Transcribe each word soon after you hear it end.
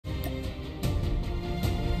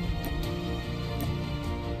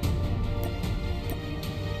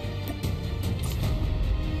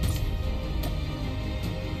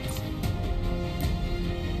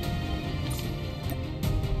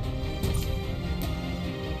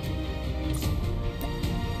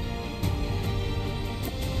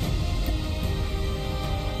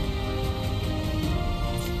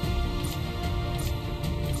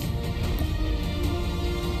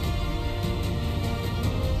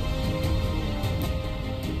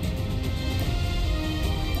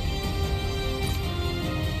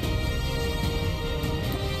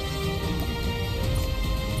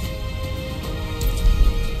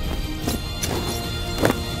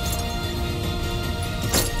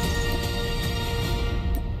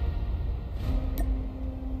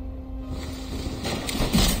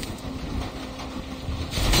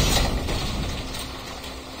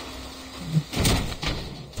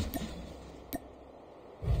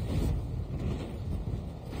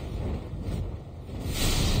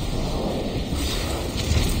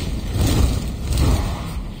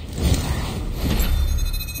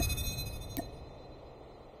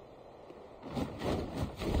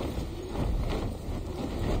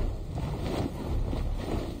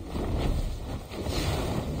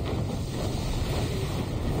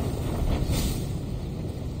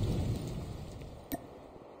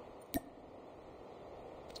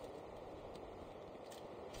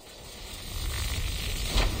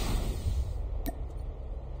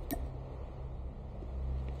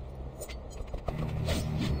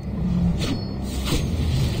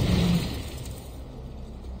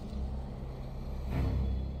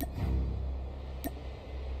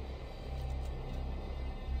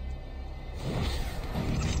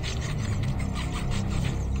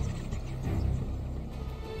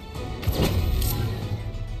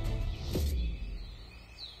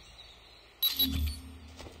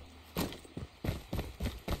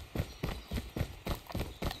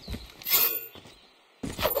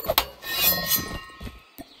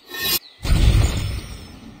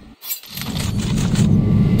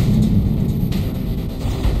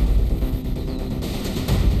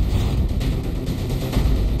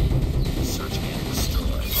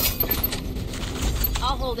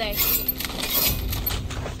day.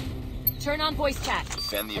 Turn on voice chat.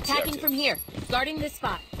 Defend the Attacking objective. from here. Guarding this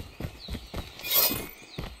spot.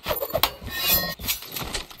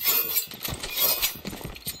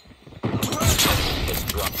 Let's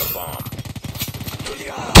drop the bomb.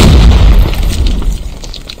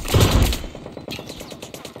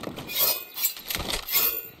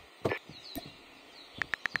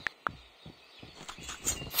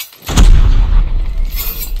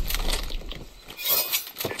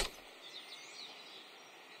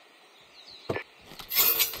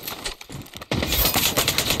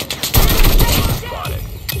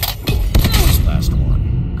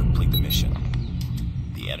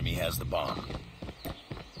 Has the bomb.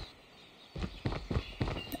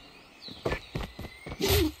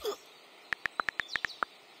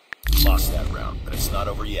 Lost that round, but it's not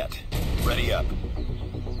over yet. Ready up.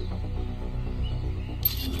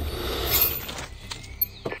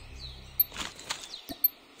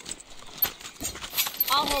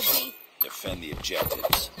 I'll hold B. Defend the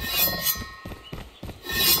objectives.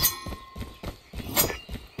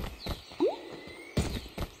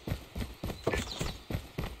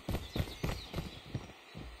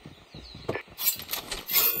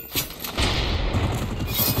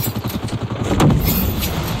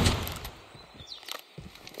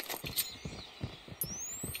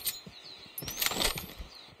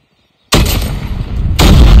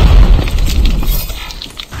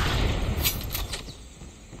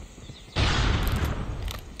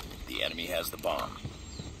 The enemy has the bomb.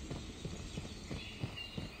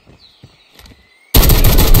 He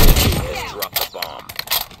has dropped the bomb.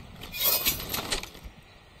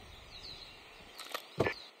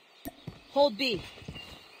 Hold B.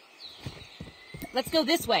 Let's go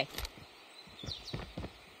this way.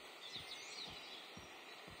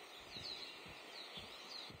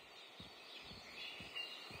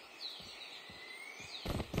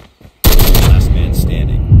 Last man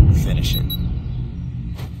standing. Finish it.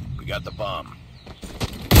 We got the bomb.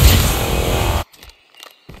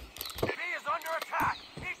 B is under attack.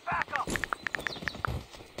 Need backup.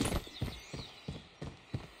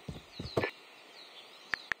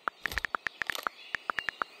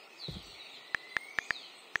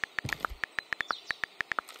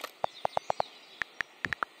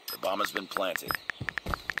 The bomb has been planted.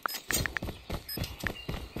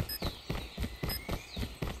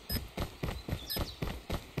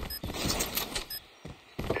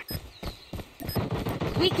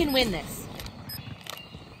 We can win this.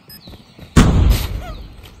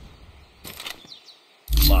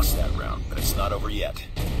 Lost that round, but it's not over yet.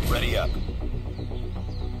 Ready up.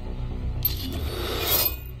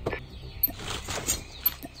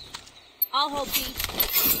 I'll hold B.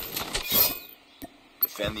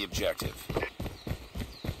 Defend the objective.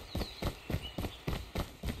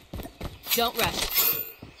 Don't rush.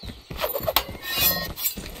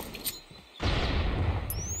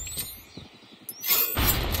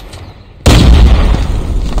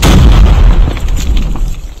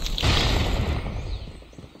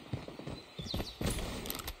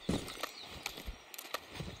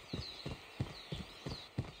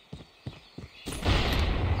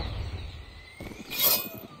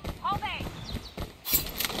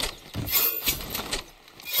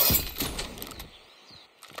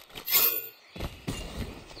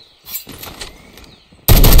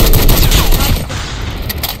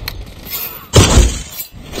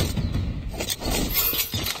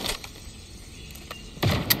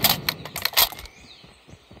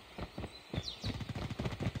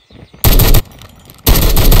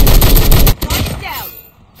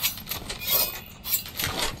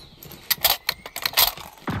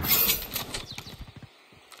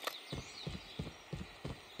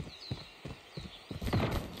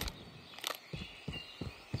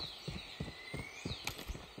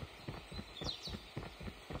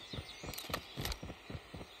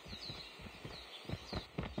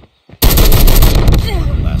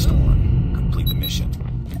 Last one. Complete the mission.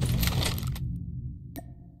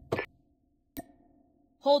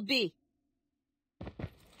 Hold B.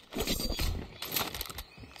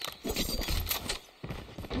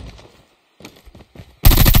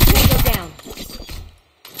 Tango down.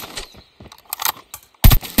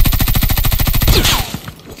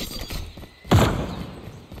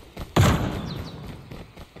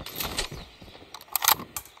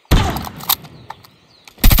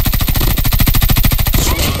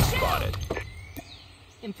 Spotted.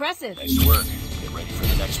 Impressive. Nice work. Get ready for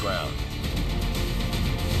the next round.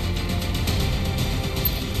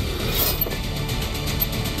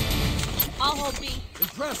 I'll hold B.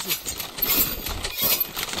 Impressive.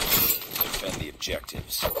 Defend the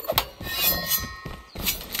objectives.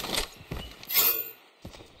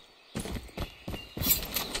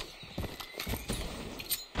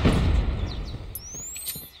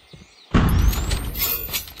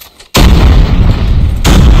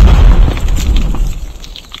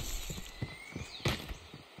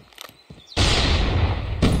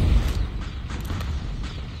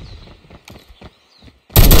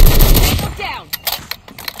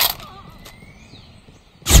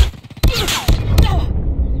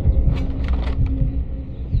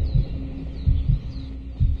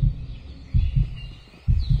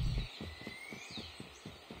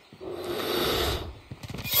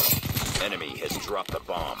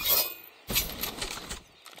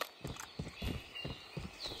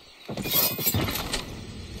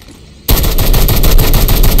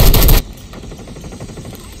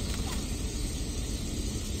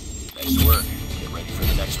 Nice work. Get ready for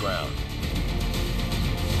the next round.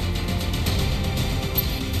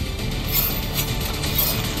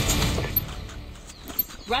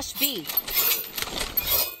 Rush B.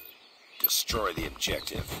 Destroy the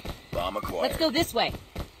objective. Bomb acquired. Let's go this way.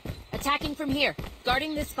 Attacking from here.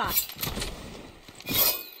 Guarding this spot.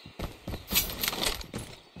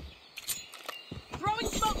 Throwing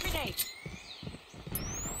smoke grenade.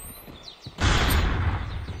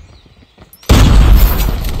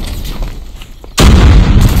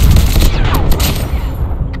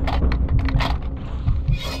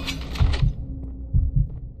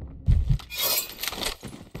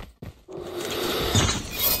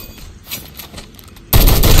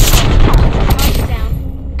 Target down.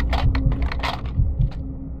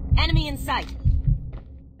 Enemy in sight.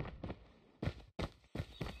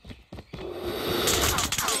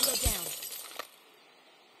 Tango down.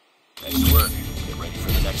 Nice work. Get ready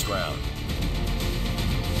for the next round.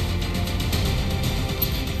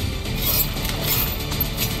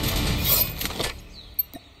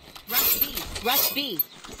 Rush B. Rush B.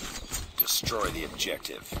 Destroy the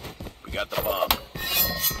objective. We got the bomb.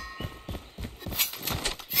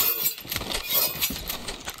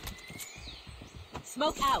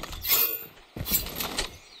 Smoke out.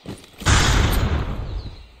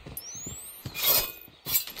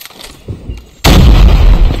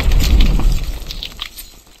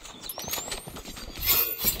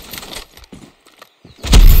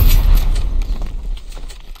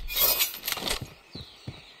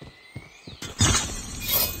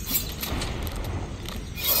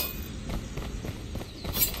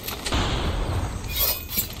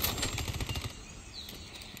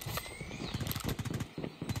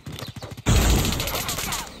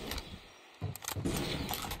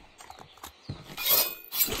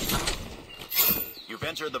 You've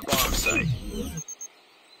entered the bomb site.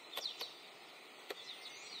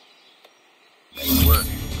 Nice work.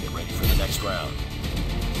 Get ready for the next round.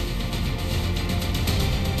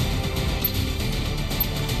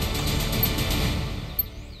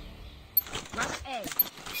 Rush A.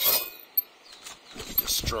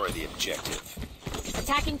 Destroy the objective.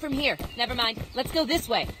 Attacking from here. Never mind. Let's go this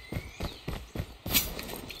way.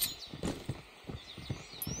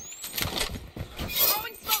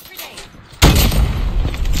 Throwing smoke grenade.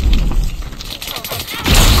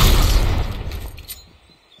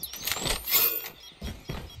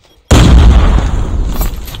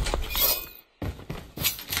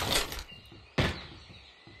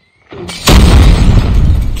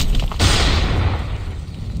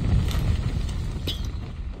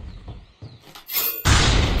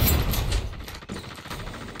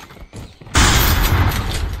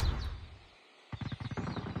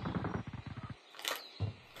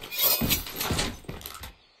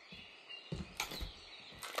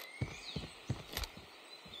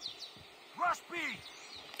 Rush B.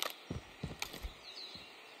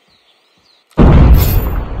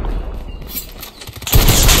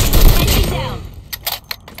 Enemy down.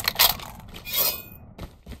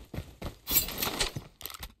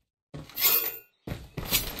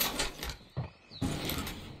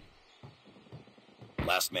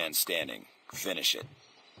 Last man standing. Finish it.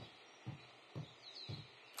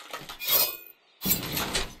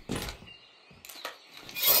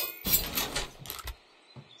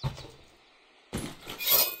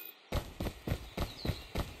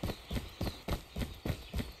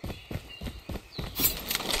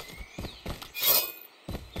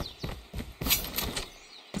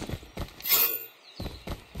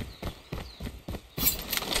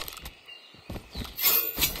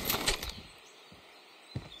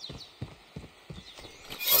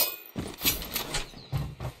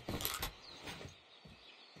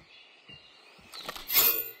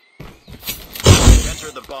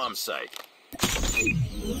 Enter the bomb site.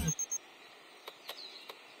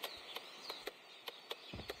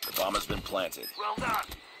 The bomb has been planted. Well done.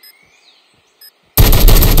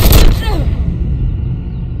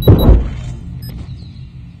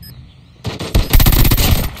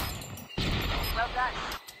 Well done.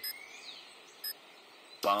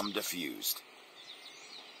 Bomb defused.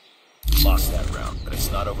 Lost that round, but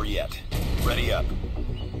it's not over yet. Ready up.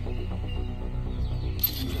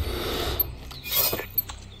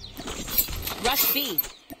 Rush B.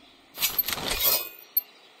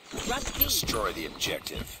 Rush B. Destroy the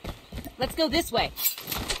objective. Let's go this way.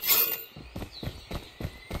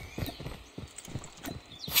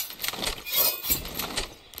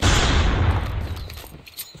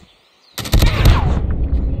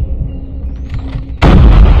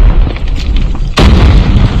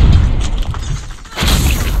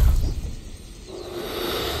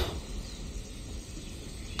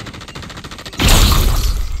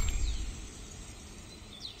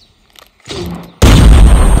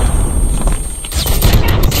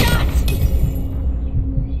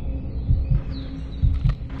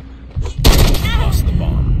 Lost the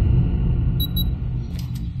bomb.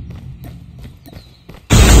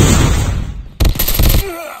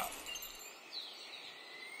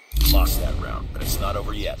 Lost that round, but it's not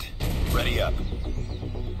over yet. Ready up.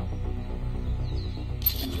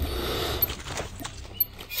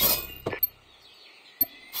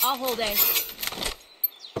 I'll hold A.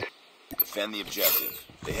 Defend the objective.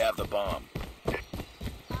 They have the bomb.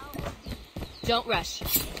 Don't rush.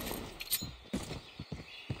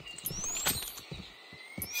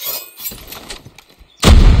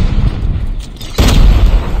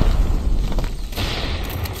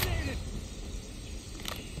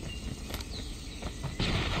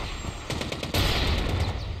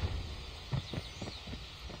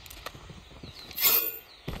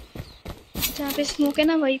 जहाँ पे smoke है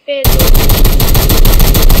ना वहीं पे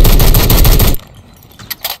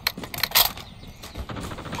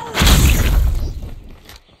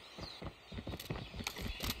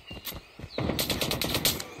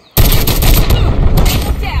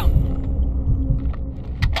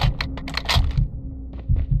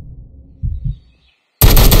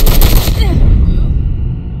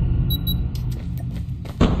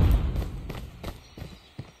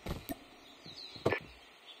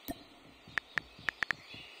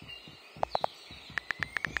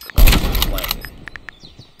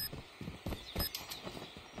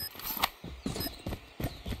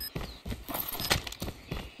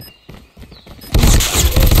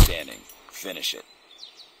Finish it.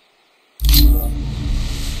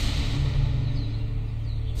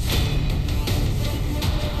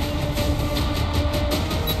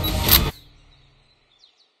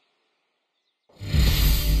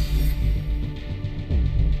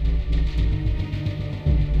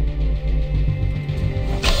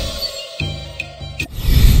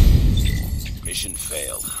 Mission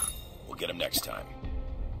failed. We'll get him next time.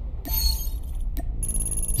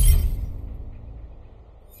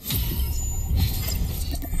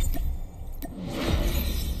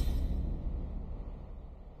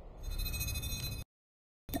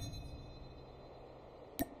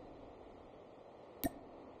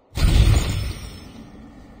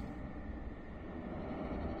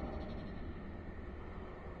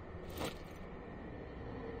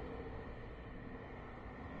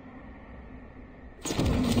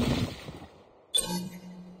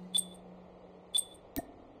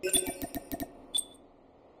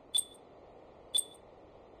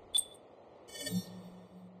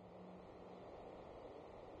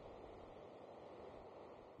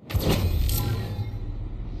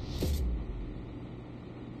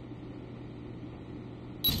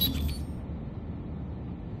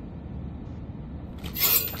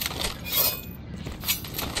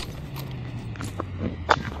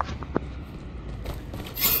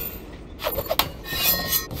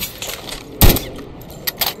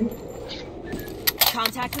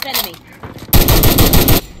 Contact with enemy.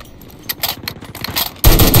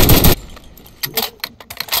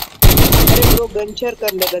 अरे bro gun share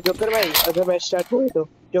कर लेगा joker भाई अगर मैच स्टार्ट हुए तो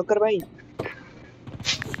जोकर भाई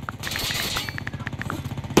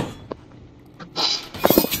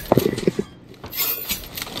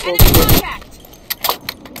Enemy contact.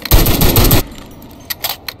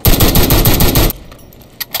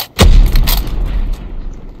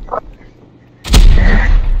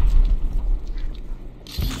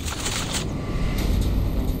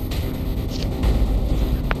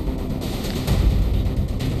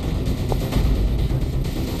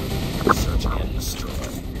 Search and destroy.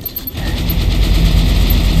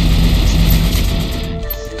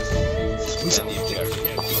 Send the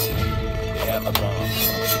objective. They have the bomb.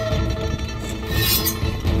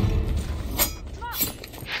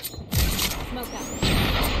 Smoke out.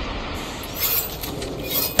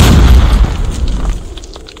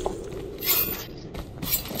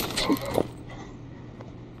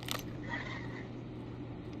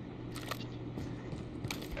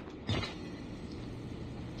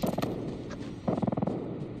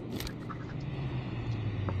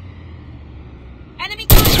 Enemy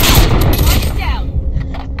contact! Target down!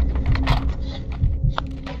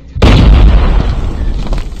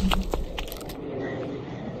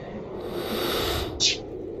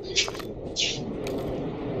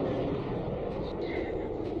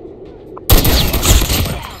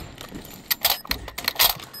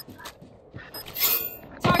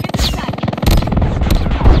 Target this side.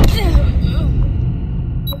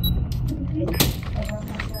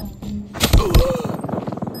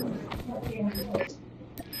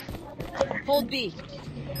 Hold B.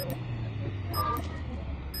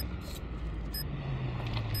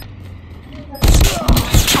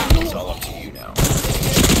 all up to you now.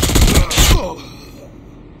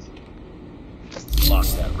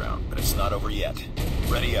 Lost that round, but it's not over yet.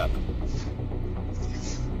 Ready up.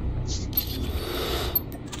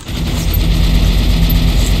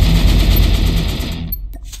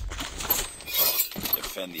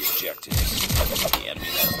 Defend the objectives. The enemy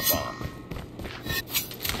has the bomb.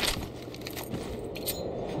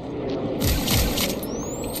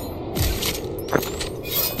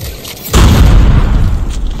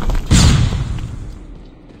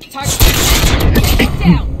 Target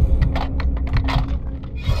down.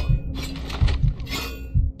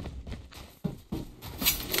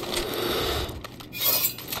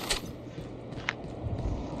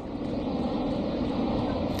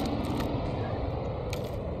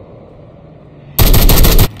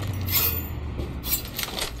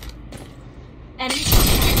 Enemy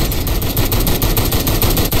down.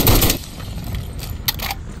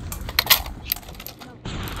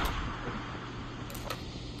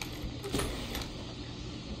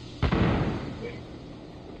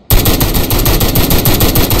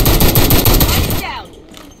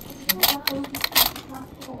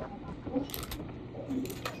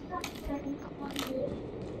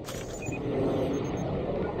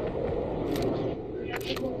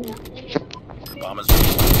 Bomb is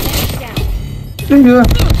Enemy down.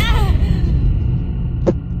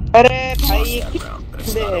 अरे भाई ये that round, but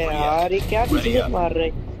it's they not over यार, ये yet. क्या Ready किसी up. मार रहे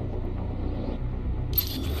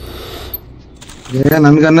ये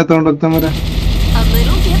ननगन्ने तोड़ मेरा A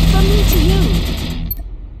little gift from me to you.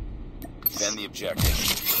 Defend the objective.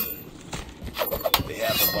 They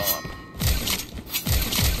have the bomb.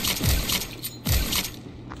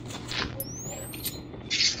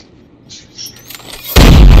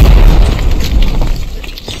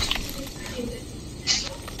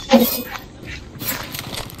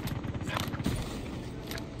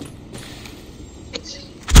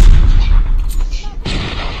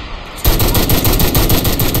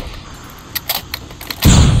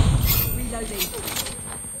 Reloading.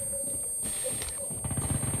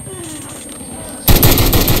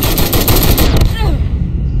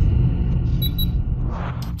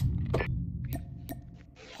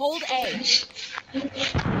 Hold A.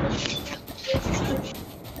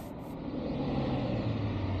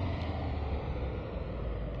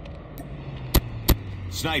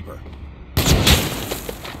 Sniper.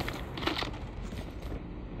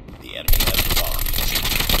 The enemy has the bomb.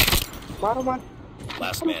 मारो मार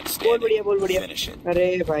Last man बोल बढ़िया standing. Finish it. अरे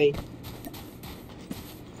भाई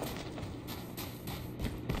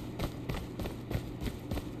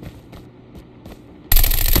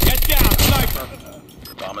Get down, sniper!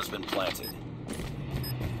 The bomb has been planted.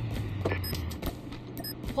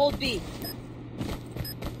 Hold B.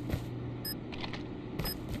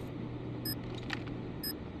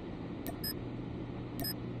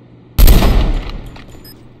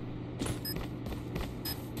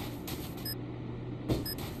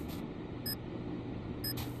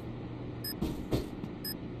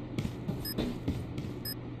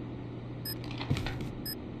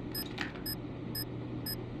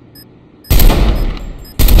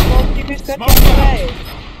 Optimist कर क्या कर रहा है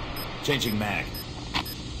Changing mag.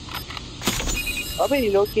 अबे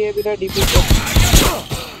रिलोड किए बिना डीपी को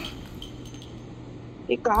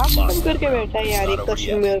ये कहाँ खत्म करके बैठा है यार, एक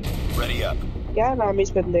कश्मीर Ready up. क्या नाम है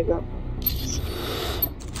इस बंदे का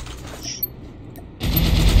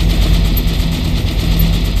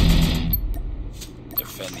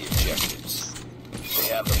Defend the objectives.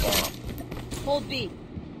 They have the bomb. Hold B.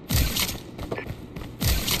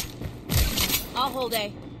 I'll hold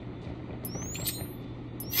A.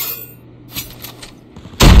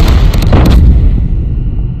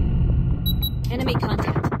 Enemy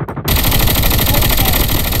contact.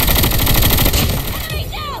 Enemy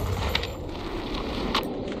down!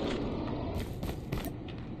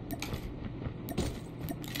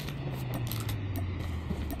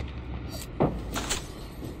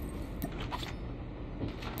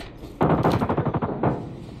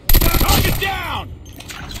 Target down!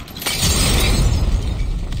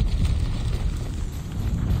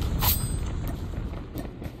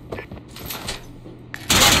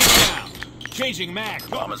 Changing mag.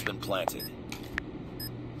 Bomb has been planted.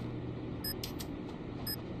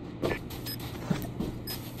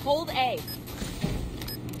 Hold A.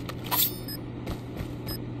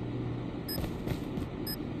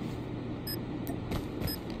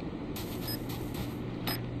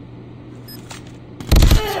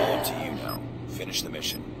 It's all up to you now. Finish the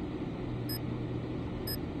mission.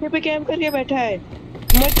 ये पे cam करके बैठा है,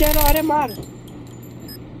 मत जाना, अरे मार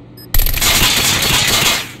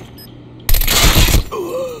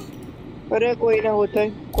अरे कोई ना होता है,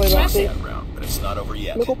 कोई बात Lost नहीं that round, but but it's not over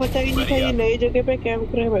yet. मेरे को पता ही नहीं था Ready ये up. नई जगह पे कैंप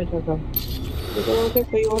करे बैठा था। मेरे को लगा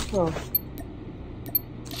कहीं और था।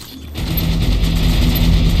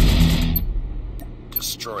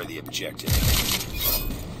 Destroy the objective.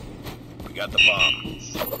 We got the bomb.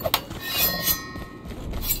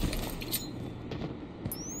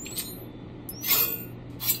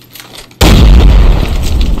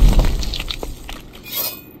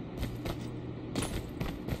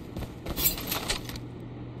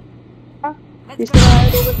 इस तरह आए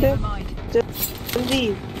दो बंदे जल्दी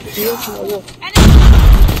ये खाओ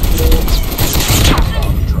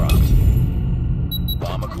Bomb dropped.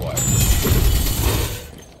 Bomb acquired.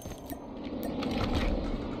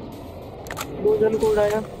 दो जन को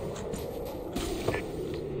उड़ाया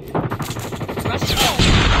Rush A.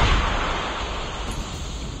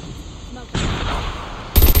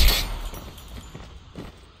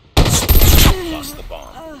 Lost the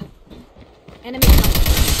bomb. Enemy coming.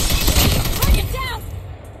 Target down.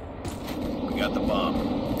 We got the bomb.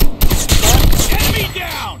 Enemy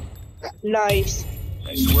down! Nice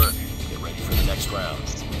Nice work. Get ready for the next round.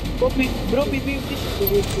 Bro Bibi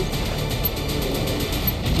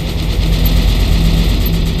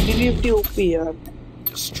OP यार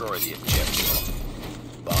Destroy the objective.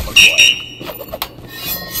 Bomb acquired.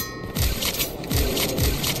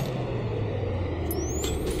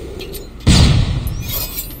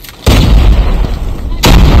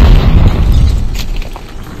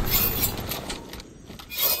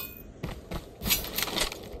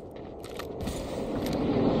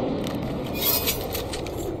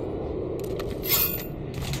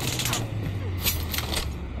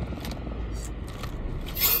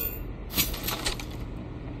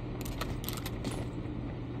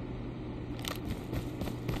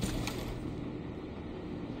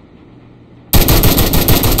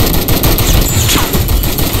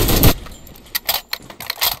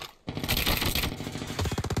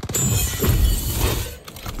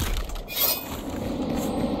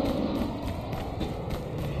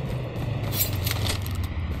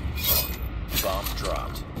 Bomb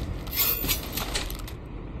dropped.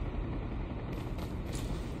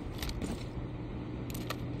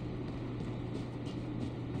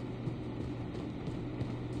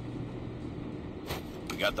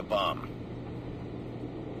 We got the bomb.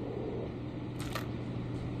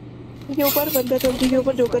 के ऊपर बंदा चौकी के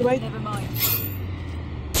ऊपर joker भाई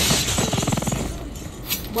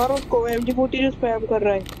मारो उसको MG40 जो स्पैम कर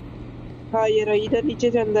रहा है हाँ ये रहा इधर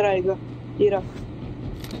नीचे से अंदर आएगा ये रहा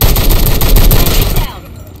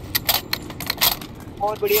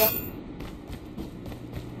बहुत बढ़िया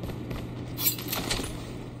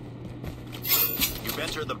You've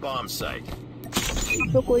entered the bomb site.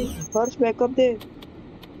 तो कोई फर्स्ट बैकअप दे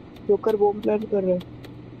जोकर बॉम्ब प्लान कर रहा है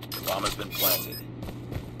The bomb has been planted.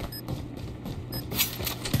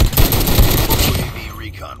 UAV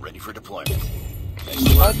recon ready for deployment.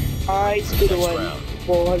 Nice work. Nice good one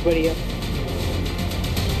बहुत बढ़िया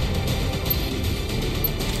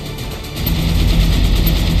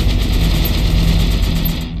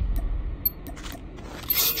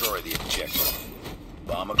Destroy the objective.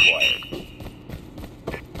 Bomb acquired.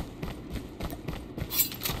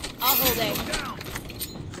 I'll hold A.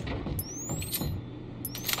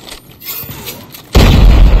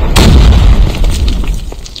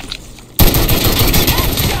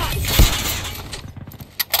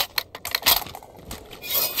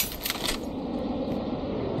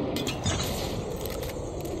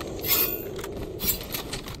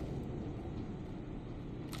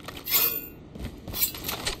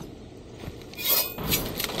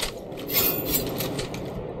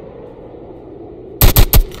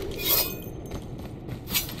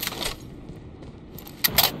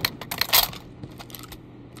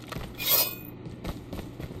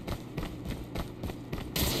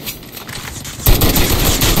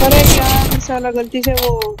 अरे यार साला गलती से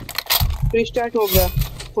वो रिस्टार्ट हो गया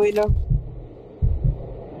कोई ना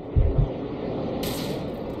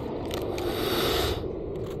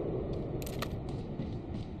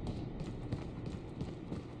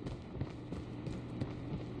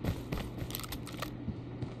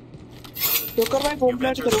जोकर भाई बॉम्ब You've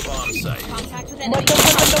प्लांट entered करो the bomb site. Contact with बंद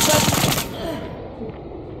enemy.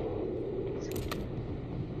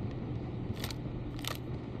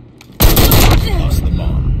 Lost the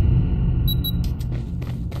bomb.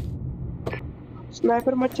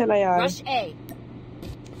 Sniper मत चला यार Rush A.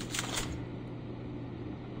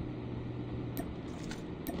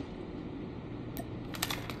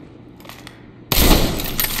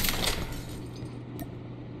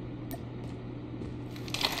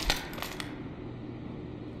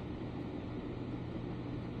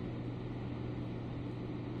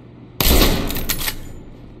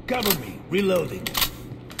 Got Cover me. Reloading.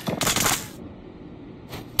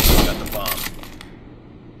 Got the bomb.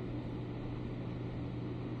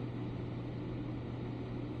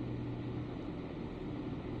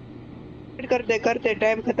 करते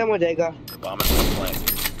टाइम खत्म हो जाएगा। The bomb has been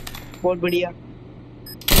planted. बहुत बढ़िया।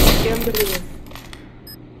 क्या हम कर रहे हैं?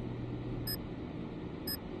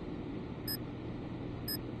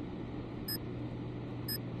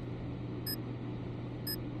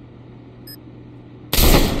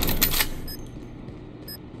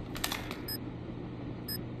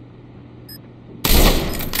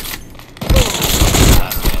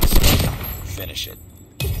 Last man standing. Finish it.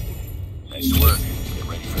 Nice work. Get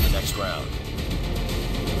ready for the next round.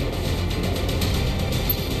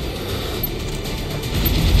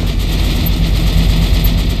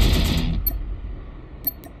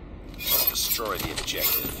 Destroy the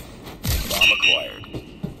objective. Bomb acquired.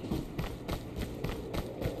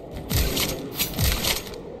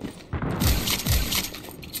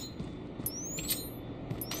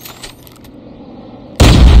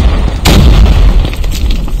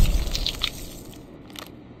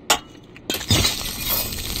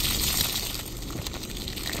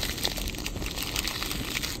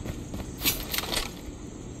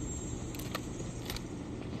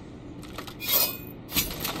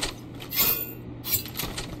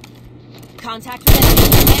 Contact with enemy.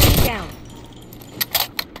 Enemy down.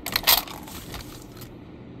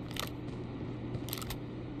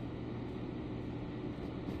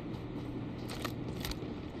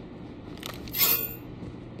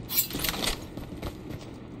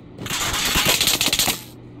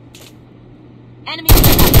 Enemy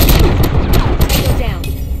Tango down.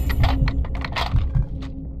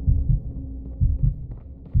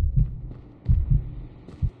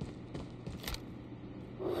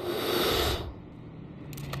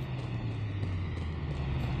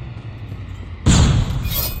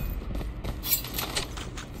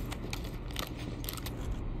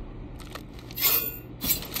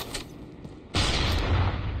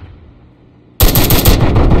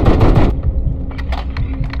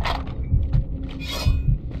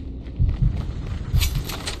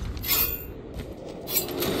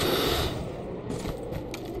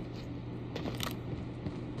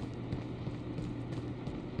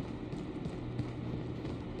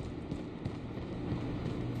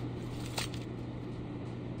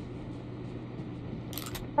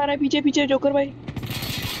 अरे पीछे joker भाई।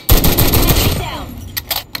 Enemy down.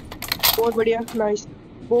 बहुत बढ़िया, नाइस।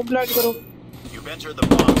 बॉम्ब प्लांट करो। You've entered the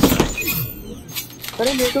bomb site.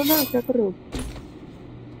 अरे लेटो ना, क्या कर रहे हो?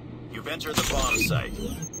 You've entered the bomb site.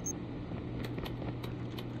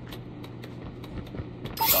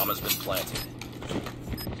 Bomb has been planted.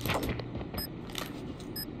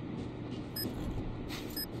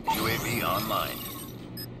 UAV online.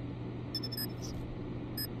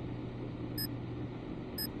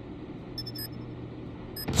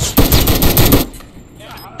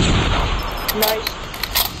 Nice.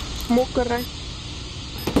 Smoke कर रहा है।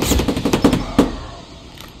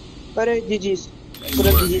 अरे जीजी, Nice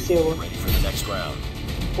पूरा work. जीजी से हुआ। Ready for the next round.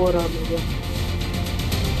 और आ गया।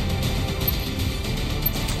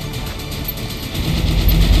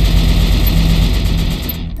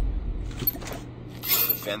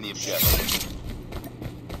 Defend the objective.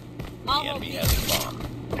 The All enemy OP. has the bomb.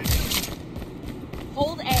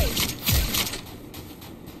 Hold A.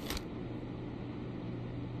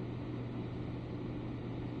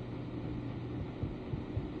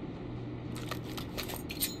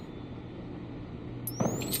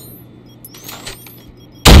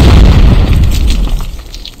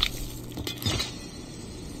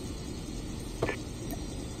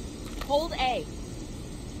 Hold A.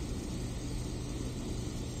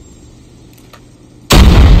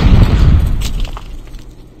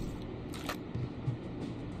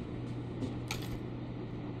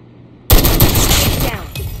 Down.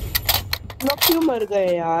 लोग क्यों मर गए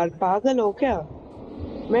यार? पागल हो क्या?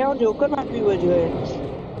 मैं और जोकर बात भी बच गए।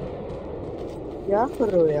 क्या कर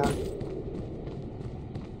रहे हो यार?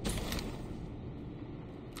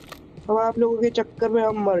 अब आप लोगों के चक्कर में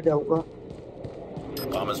हम मर जाऊंगा। The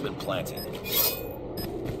bomb has been planted.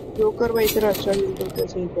 Joker भाई इतना अच्छा नहीं तो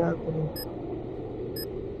कैसे क्या करूं?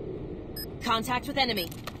 Contact with enemy.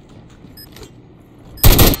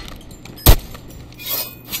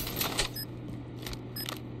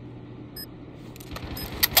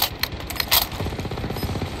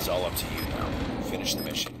 It's all up to you now. Finish the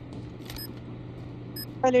mission.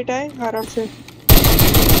 लेटा है आराम से।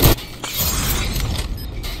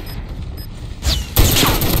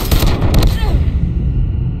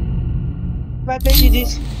 बात नहीं जीजी,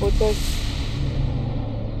 होता है।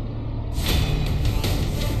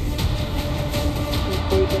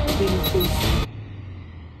 कोई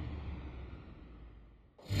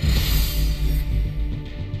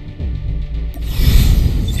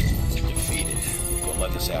Defeated. Don't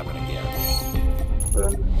let this happen again.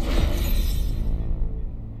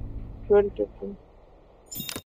 20.